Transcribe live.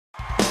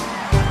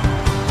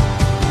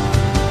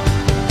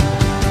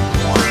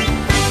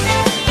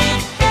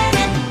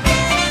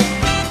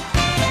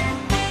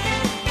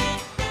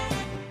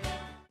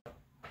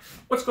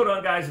What's going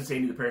on, guys? It's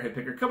Andy the Pairhead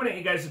Picker coming at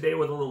you guys today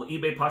with a little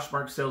eBay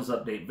Poshmark sales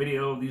update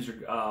video. These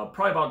are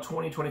probably about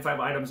 20-25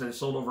 items that I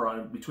sold over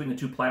on between the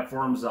two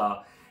platforms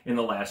in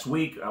the last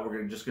week.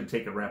 We're just going to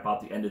take and wrap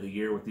out the end of the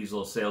year with these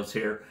little sales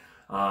here.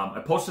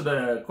 I posted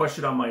a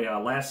question on my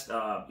last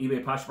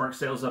eBay Poshmark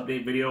sales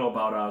update video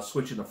about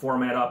switching the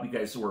format up. You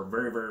guys were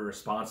very, very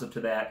responsive to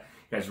that.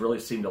 You guys really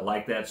seem to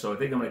like that, so I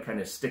think I'm going to kind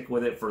of stick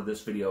with it for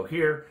this video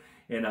here.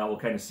 And we'll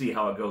kind of see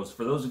how it goes.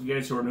 For those of you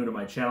guys who are new to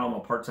my channel, I'm a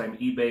part-time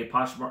eBay,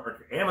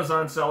 Poshmark,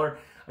 Amazon seller.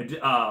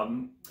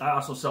 I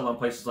also sell on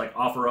places like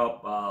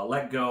OfferUp,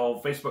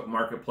 LetGo, Facebook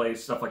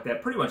Marketplace, stuff like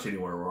that. Pretty much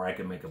anywhere where I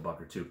can make a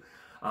buck or two.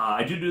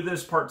 I do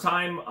this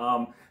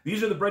part-time.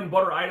 These are the bread and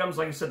butter items,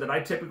 like I said, that I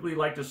typically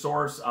like to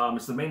source.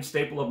 It's the main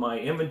staple of my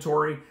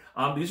inventory.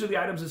 These are the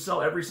items that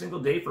sell every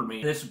single day for me.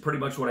 And this is pretty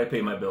much what I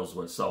pay my bills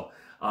with. So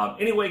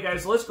anyway,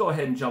 guys, let's go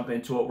ahead and jump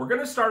into it. We're going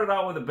to start it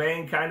out with a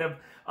bang, kind of.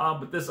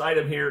 But this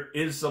item here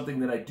is something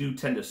that I do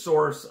tend to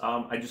source.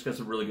 I just got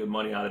some really good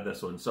money out of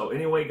this one. So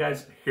anyway,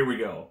 guys, here we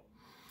go.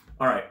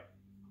 All right.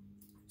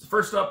 So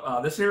first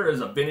up, this here is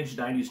a vintage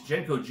 90s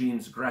Genco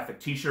jeans graphic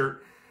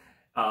t-shirt.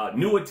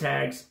 New with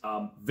tags.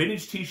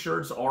 Vintage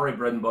t-shirts are a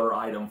bread and butter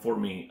item for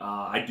me.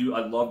 I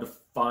love to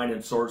find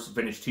and source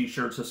vintage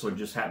t-shirts. This one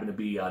just happened to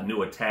be new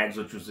with tags,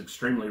 which was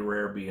extremely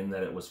rare, being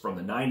that it was from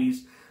the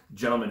 90s. The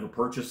gentleman who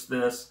purchased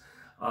this,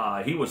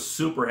 he was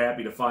super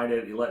happy to find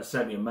it. He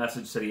sent me a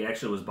message, said he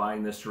actually was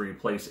buying this to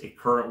replace a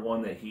current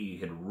one that he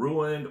had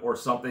ruined or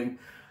something.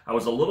 I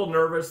was a little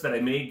nervous that I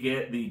may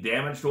get the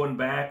damaged one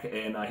back,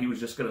 and he was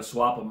just going to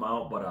swap them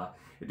out, but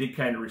it did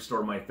kind of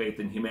restore my faith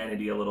in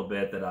humanity a little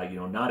bit, that you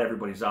know, not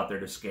everybody's out there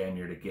to scam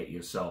you or to get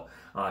you. So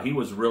he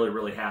was really,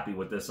 really happy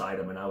with this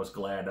item, and I was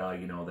glad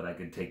you know, that I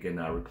could take and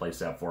replace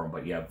that for him.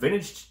 But yeah,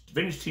 vintage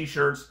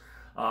t-shirts.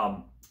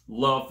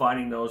 Love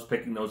finding those,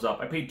 picking those up.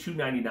 I paid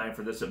 $2.99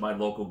 for this at my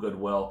local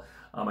Goodwill.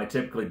 I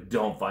typically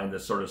don't find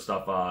this sort of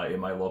stuff in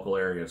my local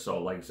area,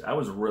 so like I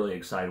was really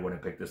excited when I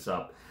picked this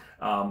up.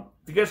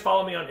 If you guys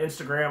follow me on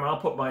Instagram, I'll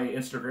put my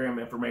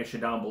Instagram information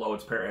down below.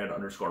 It's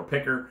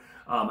Pairhead_Picker.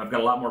 I've got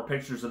a lot more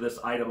pictures of this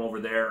item over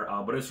there,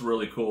 but it's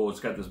really cool.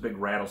 It's got this big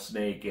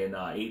rattlesnake and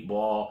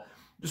 8-ball.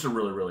 Just a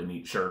really, really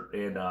neat shirt,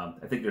 and I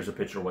think there's a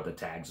picture of what the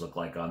tags look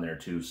like on there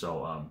too.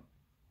 So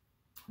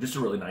just a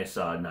really nice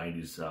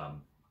 90s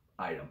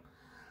item.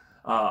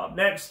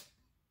 Next,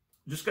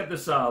 just got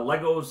this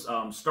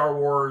Legos Star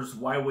Wars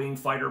Y-Wing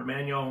Fighter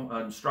Manual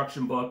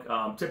instruction book.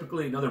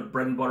 Typically another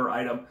bread and butter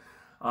item.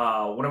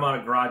 When I'm out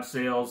at garage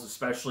sales,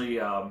 especially,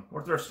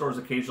 or thrift stores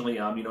occasionally,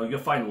 you know, you'll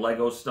find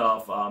Lego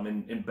stuff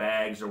in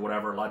bags or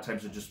whatever. A lot of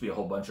times it'll just be a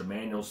whole bunch of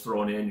manuals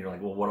thrown in. You're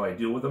like, well, what do I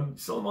do with them?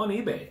 Sell them on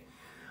eBay.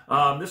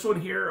 This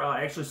one here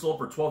actually sold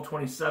for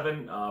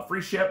 $12.27,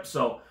 free ship,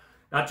 so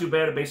not too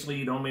bad. Basically,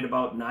 you know, made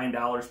about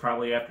 $9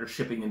 probably after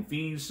shipping and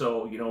fees.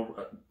 So, you know,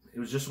 it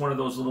was just one of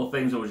those little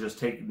things that was just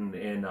taken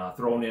and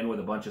thrown in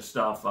with a bunch of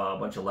stuff, a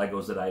bunch of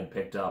Legos that I had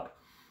picked up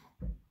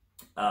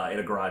at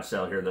a garage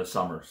sale here this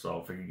summer.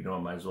 So I figured, you know, I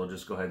might as well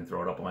just go ahead and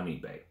throw it up on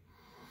eBay.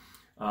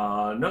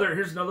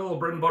 Here's another little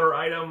bread and butter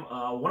item.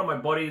 One of my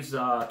buddies,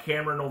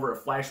 Cameron over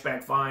at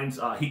Flashback Finds,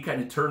 he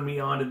kind of turned me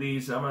on to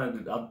these.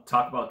 I'll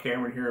talk about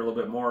Cameron here a little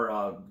bit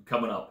more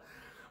coming up.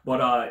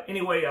 But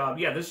anyway,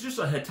 yeah, this is just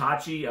a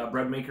Hitachi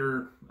bread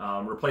maker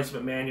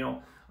replacement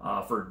manual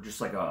for just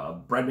like a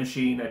bread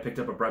machine. I picked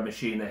up a bread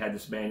machine that had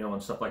this manual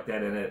and stuff like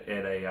that in it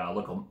at a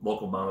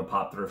local mom and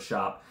pop thrift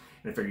shop.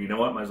 And I figured, you know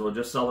what, might as well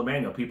just sell the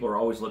manual. People are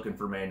always looking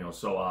for manuals.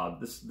 So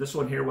this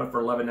one here went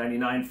for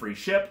 $11.99 free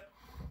ship.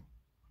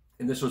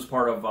 And this was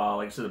part of,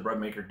 like I said, the bread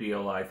maker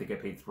deal. I think I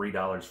paid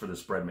 $3 for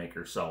this bread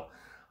maker. So,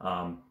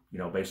 you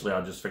know, basically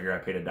I'll just figure I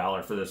paid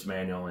 $1 for this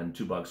manual and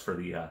 $2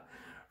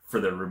 for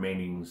the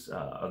remainings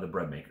of the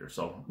bread maker.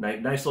 So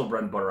nice little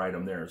bread and butter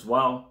item there as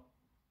well.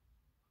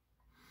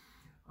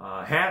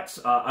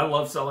 Hats. I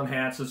love selling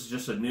hats. This is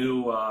just a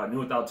new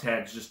without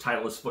tags, just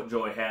Titleist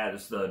FootJoy hat.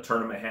 It's the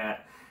tournament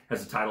hat.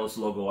 Has the Titleist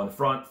logo on the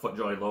front,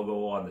 FootJoy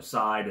logo on the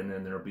side, and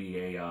then there'll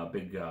be a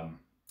big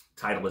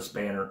Titleist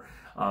banner.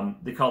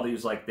 They call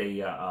these like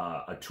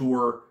a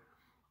tour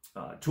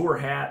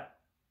hat.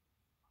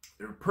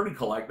 They're pretty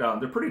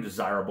they're pretty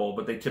desirable,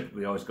 but they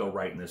typically always go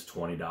right in this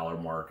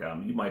 $20 mark.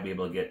 You might be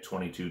able to get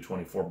 $22,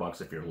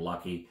 $24 if you're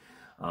lucky.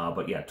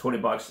 But yeah,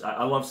 $20.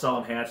 I love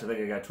selling hats. I think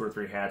I got 2 or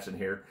 3 hats in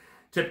here.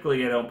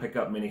 Typically, I don't pick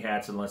up many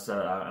hats unless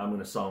I'm going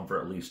to sell them for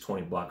at least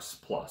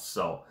 $20 plus.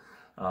 So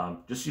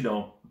just, you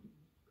know,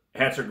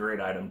 hats are a great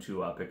item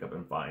to pick up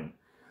and find.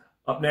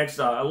 Up next,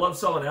 I love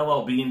selling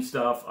LL Bean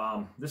stuff.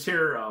 This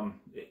here,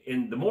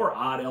 in the more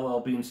odd LL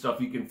Bean stuff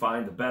you can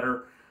find, the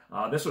better.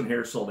 This one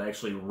here sold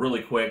actually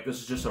really quick.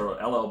 This is just a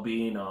LL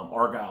Bean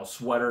Argyle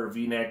sweater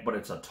V-neck, but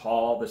it's a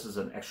tall. This is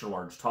an extra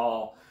large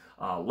tall.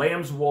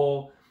 Lamb's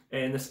wool.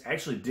 And this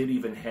actually did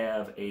even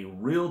have a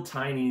real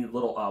tiny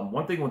little,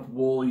 one thing with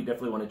wool you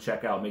definitely want to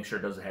check out, make sure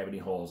it doesn't have any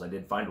holes. I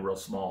did find a real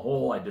small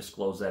hole. I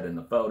disclosed that in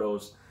the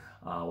photos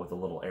with a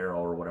little arrow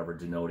or whatever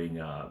denoting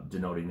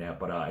that.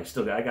 But I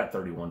got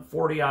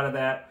 $31.40 out of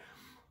that.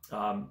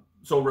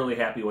 So really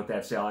happy with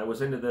that sale. I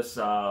was into this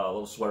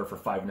little sweater for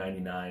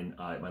 $5.99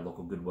 at my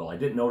local Goodwill. I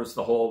didn't notice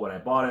the hole when I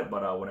bought it,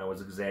 but when I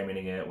was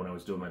examining it, when I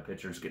was doing my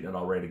pictures, getting it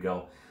all ready to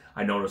go,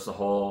 I noticed the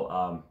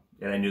hole,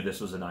 and I knew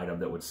this was an item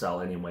that would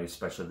sell anyway,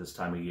 especially this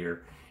time of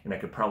year, and I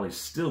could probably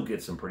still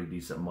get some pretty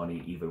decent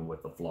money even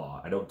with the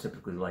flaw. I don't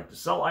typically like to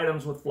sell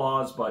items with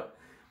flaws, but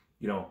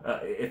you know,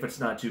 if it's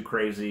not too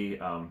crazy, you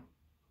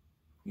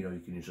know, you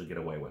can usually get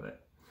away with it.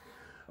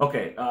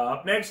 Okay,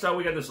 up next,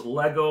 we got this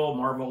Lego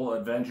Marvel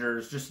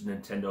Avengers, just a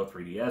Nintendo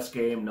 3DS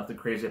game. Nothing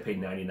crazy. I paid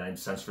 99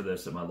 cents for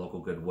this at my local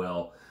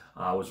Goodwill.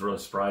 I was really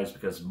surprised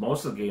because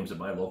most of the games at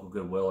my local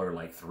Goodwill are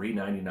like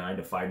 $3.99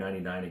 to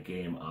 $5.99 a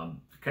game.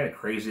 Kind of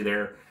crazy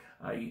there.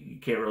 You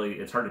can't really,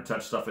 it's hard to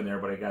touch stuff in there,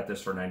 but I got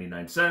this for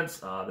 99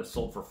 cents. This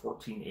sold for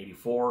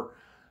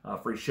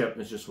 $14.84. Free ship.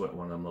 It's just one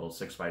of them little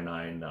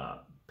 6x9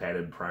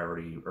 padded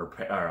priority, or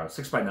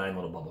 6x9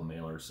 little bubble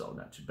mailers, so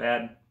not too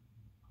bad.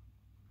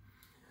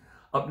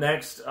 Up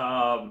next,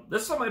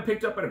 this is something I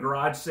picked up at a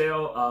garage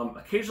sale.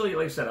 Occasionally,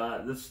 like I said,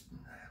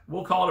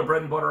 we'll call it a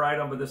bread and butter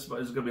item, but this is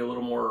going to be a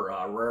little more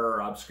rare or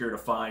obscure to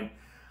find.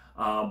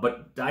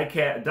 But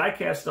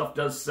die-cast stuff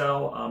does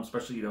sell,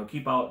 especially, you know,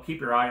 keep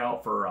your eye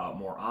out for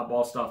more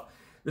oddball stuff.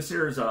 This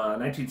here is a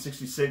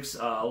 1966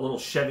 little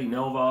Chevy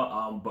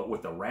Nova, but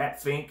with the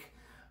rat fink.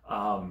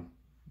 What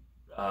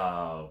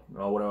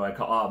do I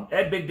call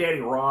Ed Big Daddy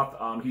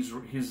Roth?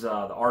 He's the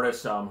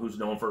artist who's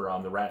known for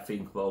the rat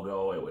fink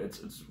logo.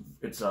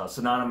 It's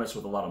synonymous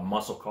with a lot of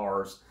muscle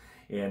cars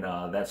and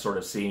that sort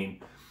of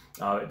scene.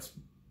 It's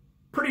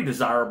pretty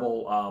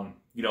desirable.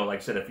 You know, like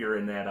I said, if you're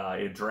in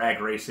that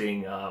drag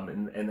racing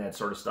and that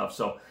sort of stuff.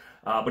 So,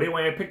 but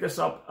anyway, I picked this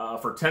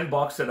up for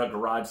 $10 at a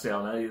garage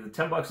sale. Now, the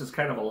 $10 is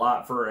kind of a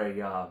lot for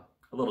a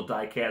little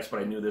die cast, but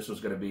I knew this was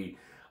going to be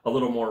a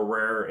little more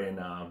rare and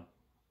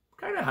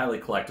kind of highly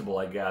collectible,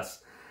 I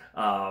guess.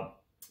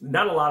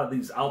 Not a lot of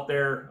these out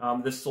there.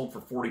 This sold for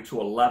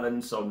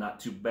 $42.11, so not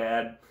too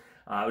bad.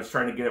 I was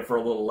trying to get it for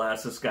a little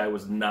less. This guy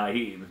was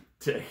naive.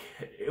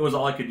 It was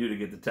all I could do to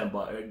get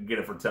get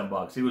it for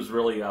 $10. He was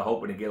really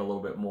hoping to get a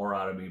little bit more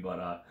out of me,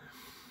 but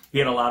he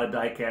had a lot of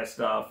die-cast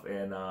stuff,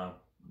 and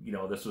you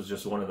know, this was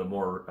just one of the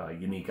more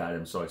unique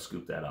items, so I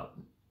scooped that up.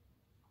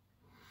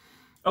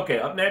 Okay,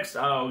 up next,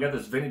 we got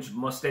this vintage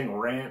Mustang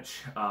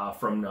Ranch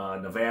from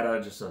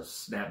Nevada, just a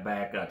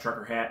snapback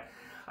trucker hat.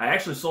 I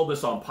actually sold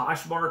this on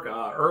Poshmark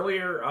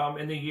earlier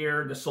in the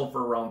year. This sold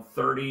for around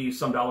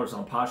 $30-some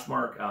on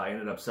Poshmark. I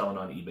ended up selling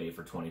on eBay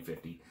for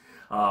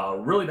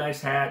 $20.50. Really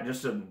nice hat,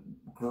 just a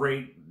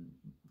great,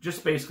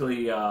 just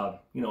basically,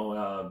 you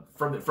know,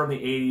 from the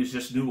 80s,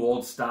 just new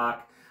old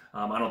stock.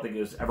 I don't think it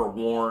was ever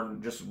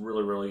worn. Just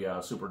really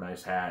super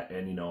nice hat,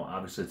 and you know,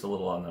 obviously it's a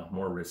little on the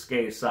more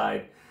risque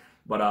side.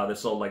 But this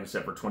sold, like I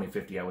said, for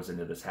 $20.50. I was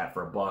into this hat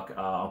for $1.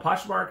 On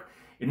Poshmark,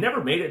 it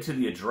never made it to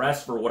the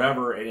address for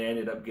whatever, and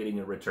ended up getting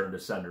a return to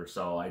sender.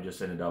 So I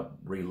just ended up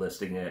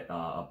relisting it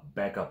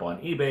back up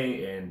on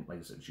eBay, and like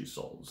I said, she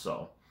sold.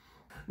 So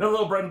another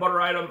little bread and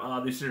butter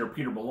item. These are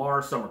Peter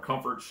Millar Summer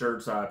Comfort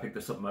shirts. I picked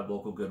this up at my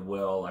local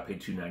Goodwill. I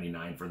paid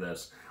 $2.99 for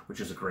this, which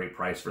is a great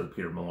price for the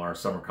Peter Millar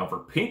Summer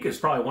Comfort. Pink is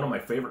probably one of my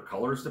favorite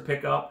colors to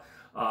pick up.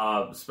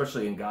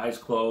 Especially in guys'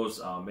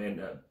 clothes,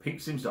 and pink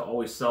seems to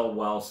always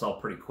sell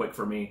pretty quick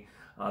for me.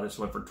 This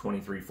went for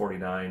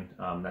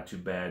 $23.49, not too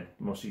bad.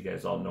 Most of you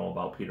guys all know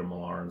about Peter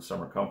Millar and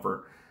Summer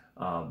Comfort.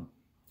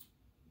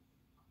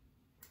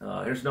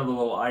 Here's another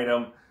little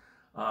item.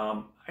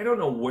 I don't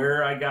know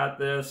where I got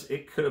this.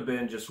 It could have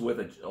been just with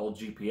an old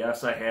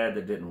GPS I had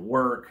that didn't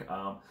work.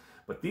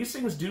 But these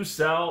things do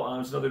sell.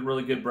 It's another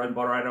really good bread and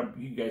butter item.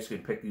 You guys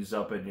can pick these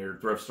up in your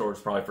thrift stores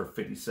probably for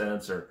 50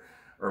 cents or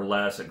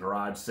less at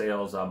garage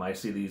sales. I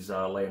see these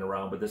laying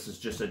around, but this is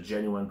just a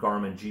genuine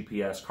Garmin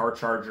GPS car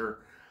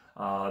charger.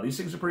 These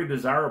things are pretty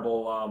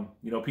desirable.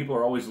 You know, people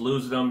are always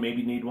losing them,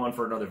 maybe need one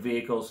for another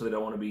vehicle, so they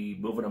don't want to be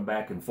moving them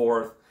back and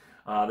forth.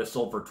 This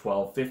sold for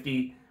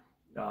 $12.50.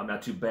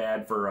 Not too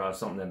bad for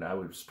something that I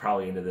was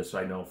probably into this,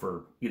 I know,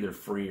 for either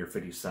free or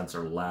 50 cents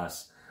or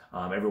less.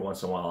 Every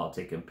once in a while, I'll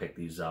take and pick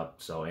these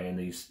up. So, and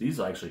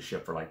these actually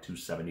ship for like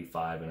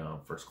 $2.75 in a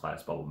first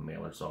class bubble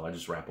mailer. So I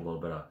just wrap a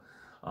little bit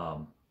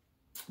of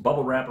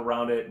bubble wrap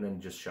around it and then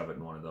just shove it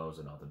in one of those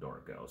and out the door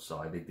it goes. So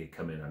I think they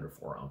come in under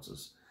 4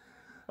 ounces.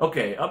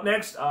 Okay, up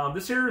next,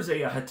 this here is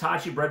a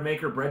Hitachi bread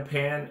maker, bread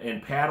pan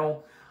and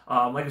paddle.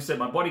 Like I said,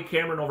 my buddy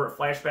Cameron over at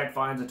Flashback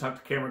Finds, I talked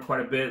to Cameron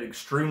quite a bit,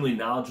 extremely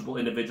knowledgeable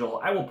individual.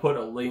 I will put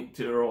a link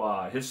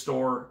to his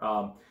store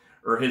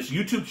or his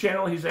YouTube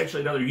channel. He's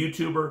actually another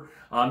YouTuber.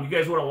 You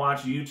guys want to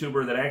watch a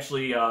YouTuber that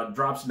actually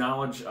drops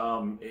knowledge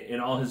in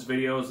all his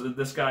videos.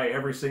 This guy,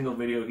 every single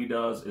video he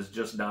does is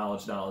just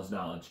knowledge.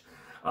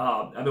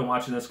 I've been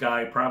watching this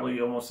guy probably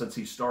almost since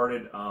he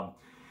started.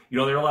 you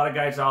know, there are a lot of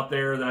guys out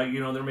there that, you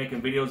know, they're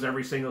making videos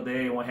every single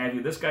day and what have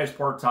you. This guy's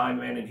part-time,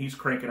 man, and he's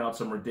cranking out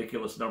some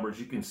ridiculous numbers.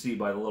 You can see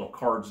by the little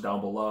cards down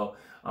below.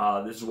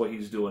 This is what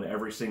he's doing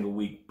every single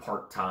week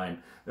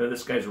part-time.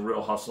 This guy's a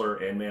real hustler,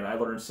 and man, I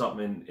learned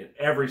something in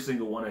every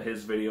single one of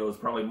his videos,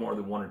 probably more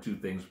than 1 or 2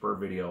 things per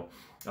video.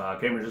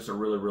 Cameron's just a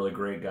really, really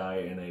great guy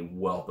and a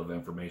wealth of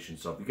information.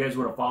 So if you guys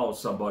want to follow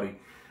somebody,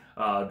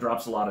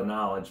 drops a lot of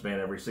knowledge,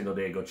 man, every single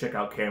day, go check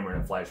out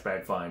Cameron and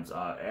Flashback Finds.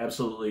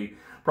 Absolutely,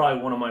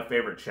 probably one of my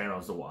favorite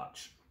channels to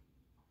watch.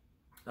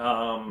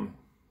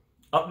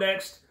 Up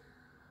next,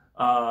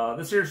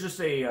 this here's just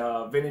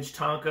a vintage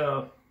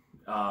Tonka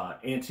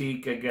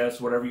antique, I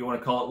guess, whatever you want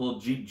to call it, little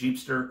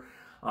Jeepster.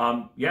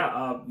 You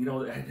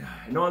know,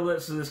 I know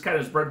this kind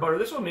of is bread and butter.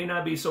 This one may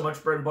not be so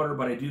much bread and butter,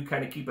 but I do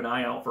kind of keep an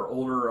eye out for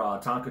older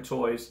Tonka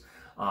toys,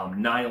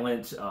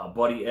 Nylent,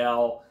 Buddy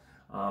L,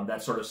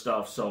 that sort of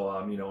stuff.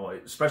 So, you know,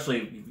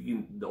 especially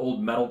the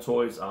old metal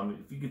toys,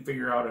 if you can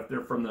figure out if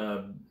they're from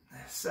the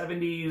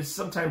 70s,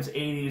 sometimes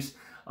 80s,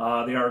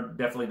 they are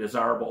definitely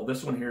desirable.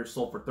 This one here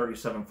sold for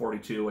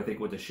 $37.42. I think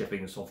with the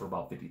shipping, it sold for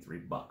about 53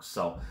 bucks.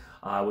 So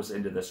I was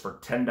into this for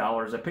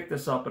 $10. I picked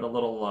this up at a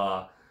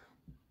little,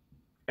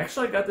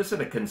 actually I got this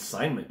at a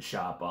consignment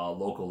shop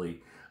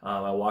locally.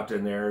 I walked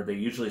in there. They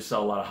usually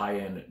sell a lot of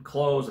high-end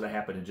clothes, and I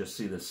happened to just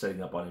see this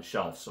sitting up on a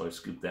shelf, so I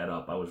scooped that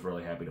up. I was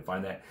really happy to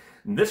find that.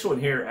 And this one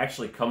here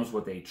actually comes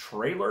with a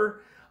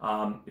trailer.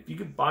 If you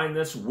can find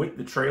this with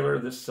the trailer,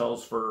 this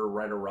sells for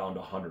right around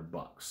 100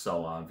 bucks.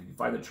 So if you can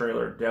find the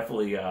trailer,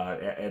 definitely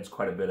adds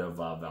quite a bit of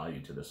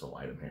value to this little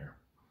item here.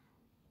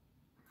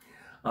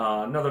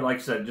 Another, like I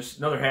said, just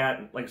another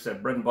hat. Like I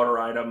said, bread and butter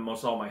item.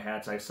 Most all my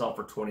hats I sell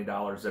for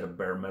 $20 at a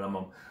bare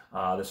minimum.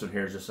 This one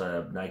here is just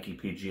a Nike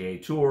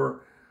PGA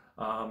Tour.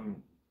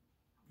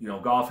 You know,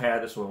 golf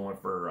hat. This one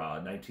went for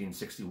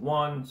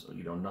 $19.61. So,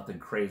 you know, nothing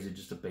crazy,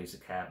 just a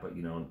basic hat. But,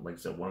 you know, like I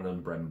said, one of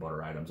them bread and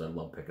butter items. I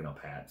love picking up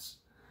hats.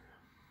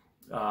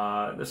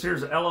 This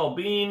here's LL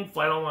Bean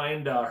flannel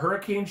lined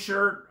hurricane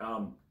shirt.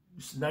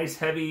 Just nice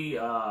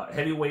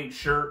heavyweight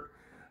shirt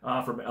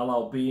from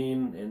LL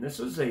Bean, and this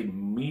is a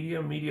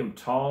medium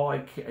tall. I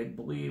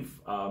believe.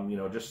 You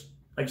know, just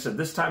like I said,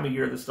 this time of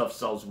year this stuff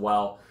sells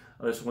well.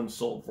 This one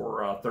sold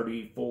for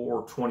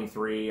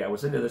 $34.23. I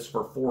was into this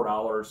for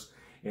 $4,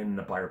 and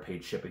the buyer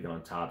paid shipping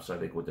on top. So I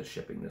think with the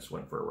shipping, this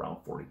went for around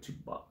 42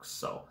 bucks.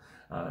 So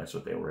that's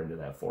what they were into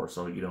that for.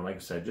 So, you know, like I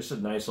said, just a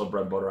nice little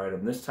bread and butter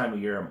item. This time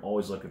of year, I'm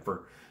always looking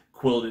for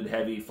quilted,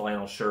 heavy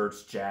flannel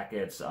shirts,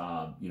 jackets,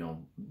 you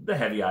know, the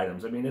heavy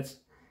items. I mean,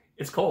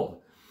 it's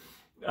cold.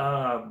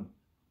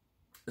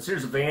 This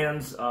here's a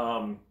Vans,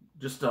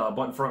 just a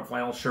button front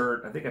flannel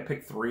shirt. I think I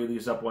picked 3 of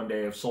these up one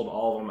day. I've sold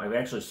all of them. I've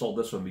actually sold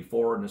this one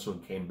before, and this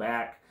one came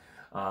back.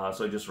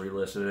 So I just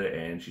relisted it,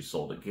 and she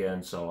sold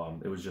again. So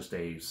it was just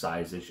a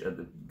size issue.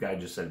 The guy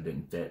just said it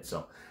didn't fit.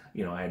 So,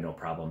 you know, I had no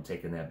problem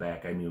taking that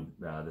back. I knew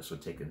this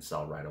would take and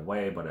sell right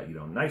away, but, you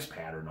know, nice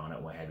pattern on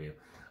it, what have you.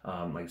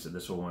 Like I said,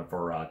 this one went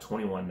for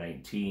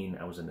 $21.19.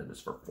 I was into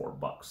this for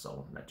 $4,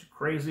 so not too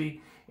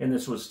crazy. And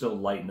this was still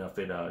light enough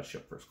it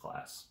shipped first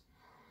class.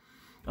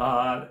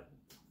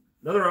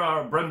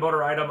 Another bread and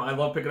butter item. I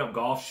love picking up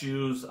golf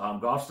shoes.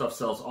 Golf stuff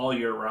sells all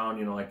year round.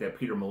 You know, like that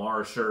Peter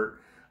Millar shirt.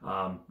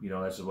 You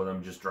know, that's one of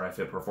them just dry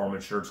fit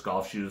performance shirts.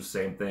 Golf shoes,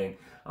 same thing.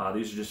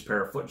 These are just a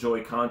pair of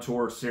FootJoy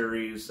Contour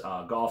Series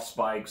golf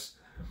spikes.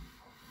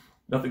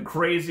 Nothing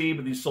crazy,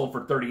 but these sold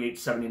for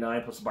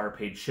 $38.79 plus the buyer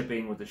paid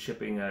shipping. With the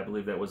shipping, I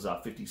believe that was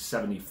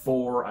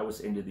 $50.74. I was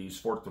into these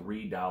for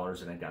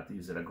 $3, and I got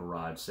these at a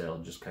garage sale.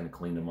 Just kind of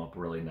cleaned them up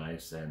really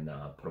nice and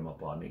put them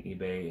up on the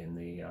eBay, and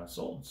they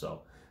sold.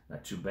 So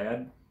not too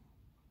bad.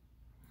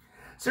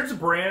 So here's a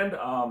brand.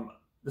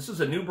 This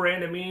is a new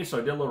brand to me, so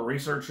I did a little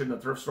research in the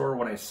thrift store.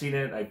 When I seen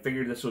it, I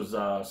figured this was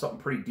something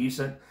pretty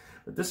decent.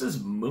 But this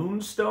is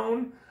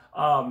Moonstone.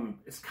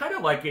 It's kind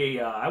of like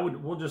a,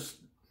 we'll just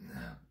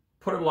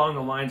put it along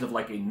the lines of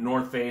like a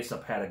North Face, a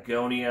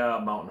Patagonia,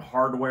 a Mountain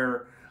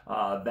Hardwear,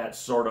 that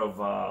sort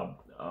of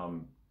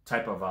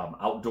type of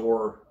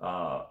outdoor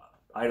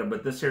item.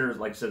 But this here is,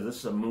 like I said, this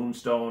is a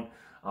Moonstone,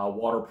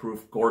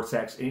 waterproof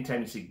Gore-Tex.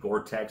 Anytime you see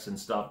Gore-Tex and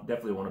stuff,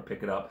 definitely want to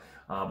pick it up.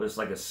 But it's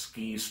like a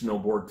ski,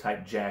 snowboard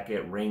type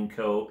jacket,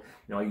 raincoat.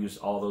 You know, I use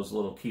all those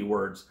little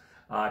keywords.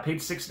 I paid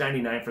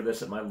 $6.99 for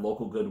this at my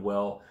local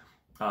Goodwill.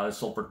 It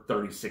sold for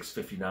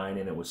 $36.59,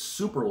 and it was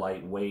super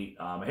lightweight.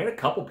 I had a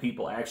couple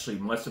people actually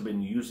must have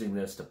been using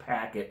this to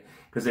pack it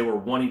because they were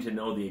wanting to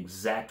know the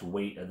exact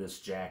weight of this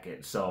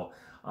jacket. So,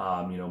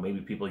 you know, maybe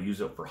people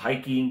use it for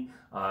hiking.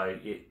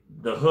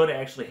 The hood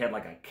actually had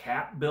like a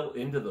cap built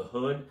into the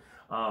hood.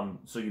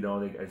 So, you know,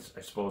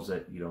 I suppose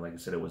that, you know, like I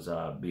said, it was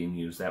being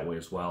used that way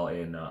as well.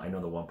 And I know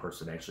the one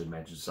person actually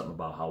mentioned something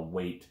about how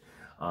weight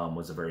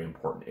was a very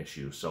important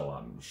issue.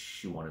 So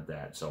she wanted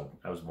that. So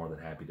I was more than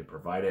happy to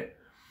provide it.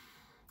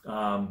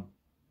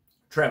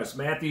 Travis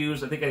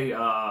Matthews. I think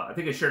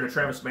I shared a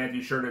Travis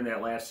Matthews shirt in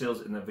that last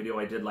sales in the video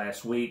I did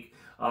last week.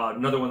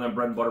 Another one of them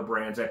bread and butter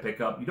brands I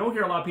pick up. You don't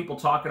hear a lot of people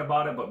talking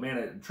about it, but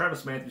man,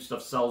 Travis Matthews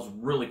stuff sells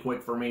really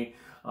quick for me.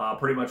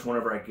 Pretty much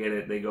whenever I get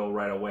it, they go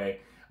right away.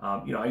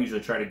 You know, I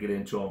usually try to get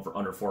into them for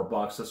under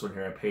 $4. This one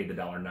here I paid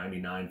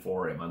 $1.99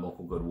 for at my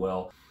local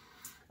Goodwill.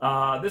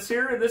 This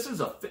here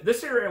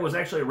it was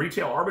actually a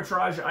retail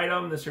arbitrage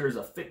item. This here is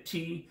a fit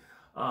tea,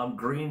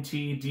 green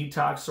tea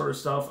detox sort of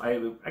stuff. I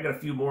got a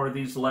few more of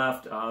these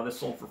left. This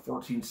sold for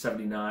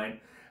 $14.79. I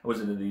was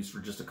into these for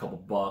just a couple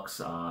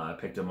bucks. I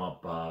picked them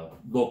up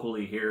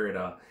locally here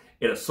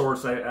at a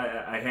source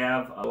I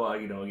have. Well,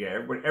 you know,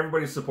 yeah,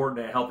 everybody's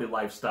supporting a healthy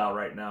lifestyle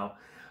right now.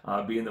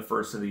 Being the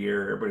first of the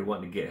year, everybody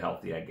wanting to get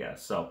healthy, I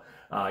guess. So,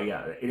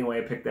 yeah. Anyway,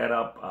 I picked that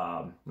up.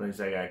 Like I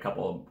say, I got a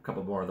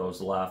couple more of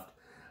those left.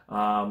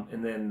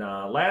 And then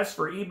last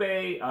for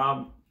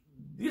eBay,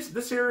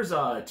 this here is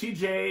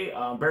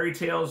TJ Berry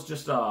Tales,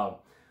 just a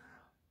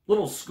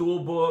little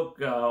school book,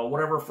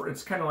 whatever.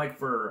 It's kind of like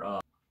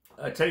for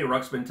Teddy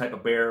Ruxpin type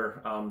of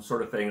bear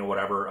sort of thing or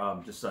whatever,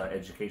 just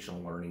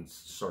educational learning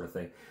sort of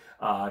thing.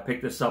 I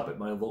picked this up at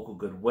my local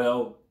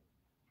Goodwill.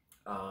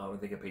 I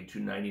think I paid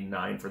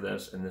 $2.99 for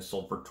this, and this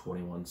sold for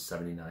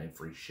 $21.79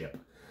 free ship.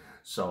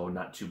 So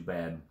not too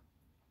bad.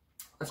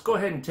 Let's go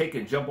ahead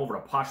and jump over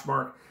to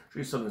Poshmark.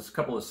 Show you a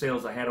couple of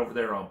sales I had over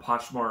there on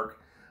Poshmark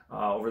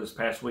over this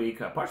past week.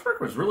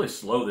 Poshmark was really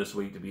slow this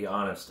week, to be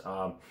honest.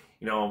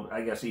 You know,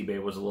 I guess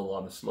eBay was a little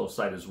on the slow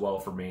side as well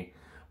for me.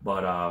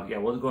 But yeah,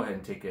 we'll go ahead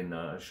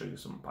and show you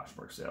some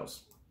Poshmark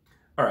sales.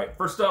 All right,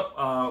 first up,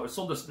 I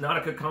sold this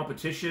Nautica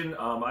competition.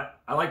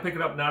 I like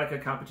picking up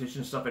Nautica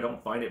competition stuff. I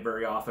don't find it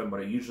very often,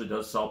 but it usually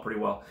does sell pretty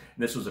well.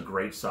 And this was a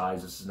great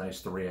size. This is a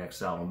nice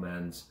 3XL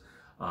men's,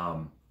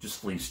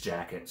 just fleece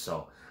jacket.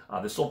 So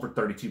this sold for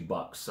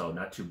 $32, so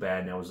not too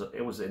bad. And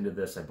it was into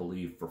this, I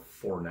believe, for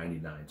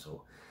 $4.99,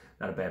 so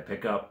not a bad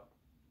pickup.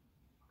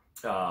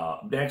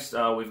 Next,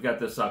 we've got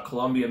this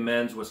Columbia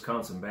men's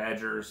Wisconsin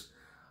Badgers.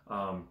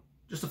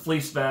 Just a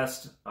fleece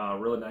vest,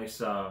 really nice,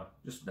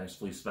 just a nice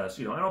fleece vest.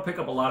 You know, I don't pick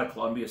up a lot of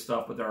Columbia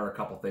stuff, but there are a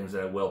couple things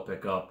that I will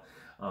pick up.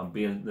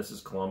 Being this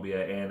is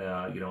Columbia,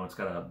 and you know, it's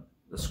got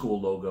a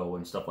school logo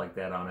and stuff like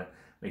that on it.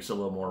 Makes it a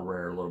little more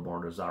rare, a little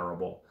more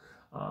desirable.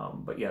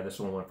 But yeah, this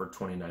one went for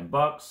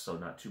 $29, so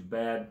not too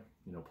bad.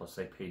 You know, plus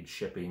I paid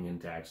shipping and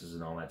taxes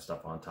and all that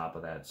stuff on top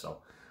of that.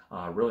 So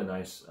really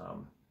nice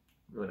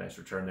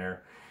return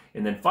there.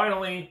 And then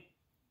finally,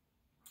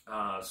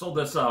 sold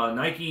this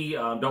Nike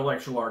double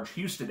extra large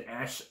Houston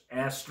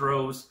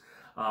Astros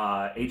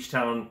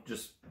H-Town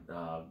just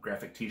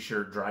graphic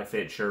t-shirt, dry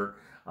fit shirt.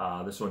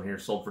 This one here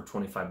sold for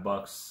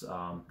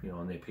 $25, you know,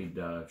 and they paid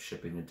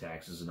shipping and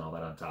taxes and all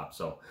that on top.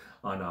 So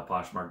on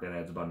Poshmark, that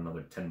adds about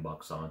another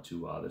 $10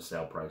 onto the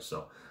sale price.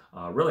 So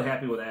really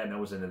happy with that, and I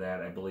was into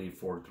that, I believe,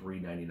 for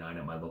 $3.99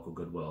 at my local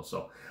Goodwill.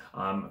 So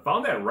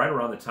found that right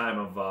around the time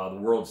of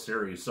the World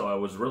Series. So I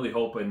was really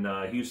hoping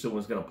Houston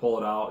was going to pull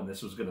it out and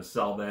this was going to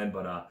sell then,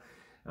 but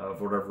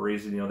for whatever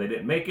reason, you know, they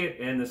didn't make it,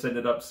 and this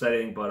ended up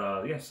setting.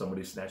 But yeah,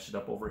 somebody snatched it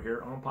up over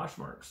here on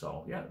Poshmark.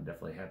 So yeah, I'm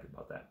definitely happy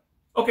about that.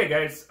 Okay,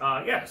 guys,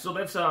 yeah, so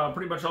that's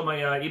pretty much all my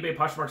eBay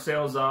Poshmark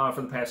sales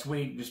for the past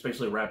week. Just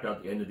basically wrapped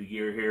out the end of the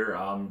year here.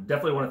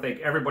 Definitely want to thank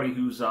everybody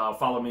who's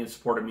followed me and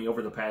supported me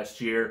over the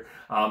past year,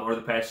 or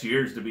the past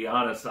years, to be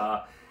honest.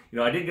 You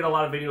know, I didn't get a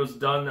lot of videos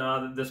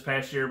done this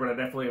past year, but I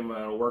definitely am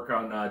going to work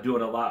on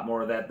doing a lot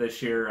more of that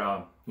this year.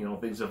 You know,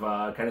 things have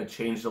kind of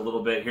changed a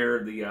little bit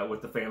here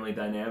with the family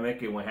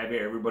dynamic and what have you.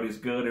 Everybody's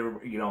good.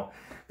 You know,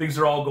 things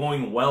are all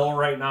going well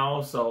right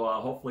now. So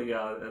hopefully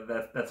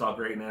that's all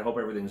great, and I hope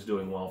everything's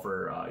doing well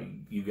for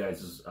you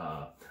guys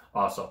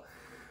also.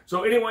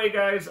 So anyway,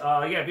 guys,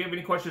 yeah, if you have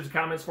any questions or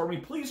comments for me,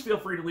 please feel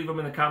free to leave them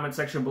in the comment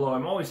section below.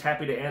 I'm always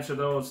happy to answer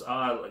those.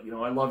 You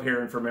know, I love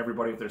hearing from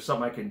everybody. If there's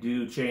something I can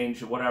do,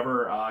 change,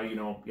 whatever, you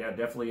know, yeah,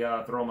 definitely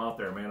throw them out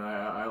there, man.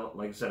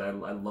 Like I said, I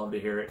love to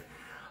hear it.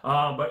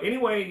 But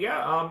anyway,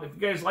 yeah, if you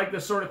guys like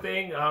this sort of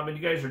thing, and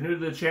you guys are new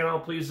to the channel,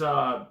 please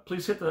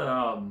hit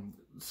the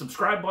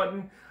subscribe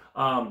button.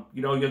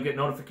 You know, you'll get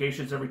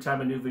notifications every time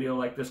a new video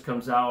like this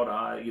comes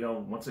out. You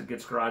know, once it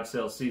gets garage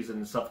sale season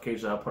and stuff,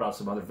 occasionally I'll put out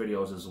some other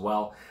videos as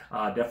well.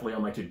 Definitely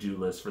on my to-do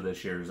list for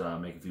this year's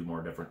make a few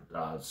more different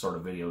sort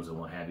of videos and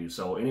what have you.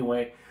 So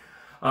anyway,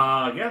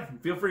 yeah,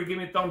 feel free to give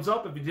me a thumbs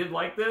up if you did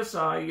like this.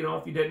 You know,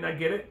 if you didn't, I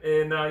get it.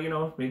 And, you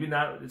know, maybe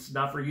it's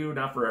not for you,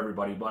 not for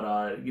everybody.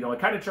 But, you know, I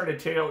kind of try to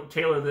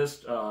tailor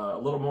this a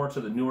little more to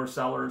the newer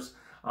sellers.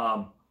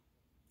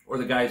 Or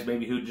the guys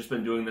maybe who've just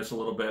been doing this a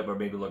little bit, but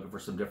maybe looking for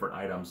some different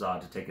items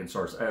to take in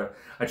source.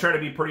 I try to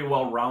be pretty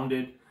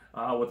well-rounded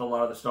with a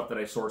lot of the stuff that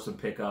I source and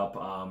pick up.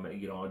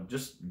 You know,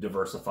 just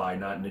diversify,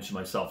 not niche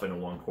myself into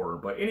one quarter.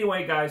 But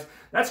anyway, guys,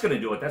 that's going to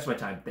do it. That's my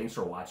time. Thanks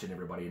for watching,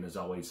 everybody. And as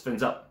always,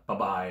 fins up.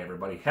 Bye-bye,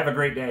 everybody. Have a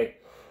great day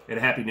and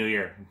a Happy New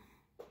Year.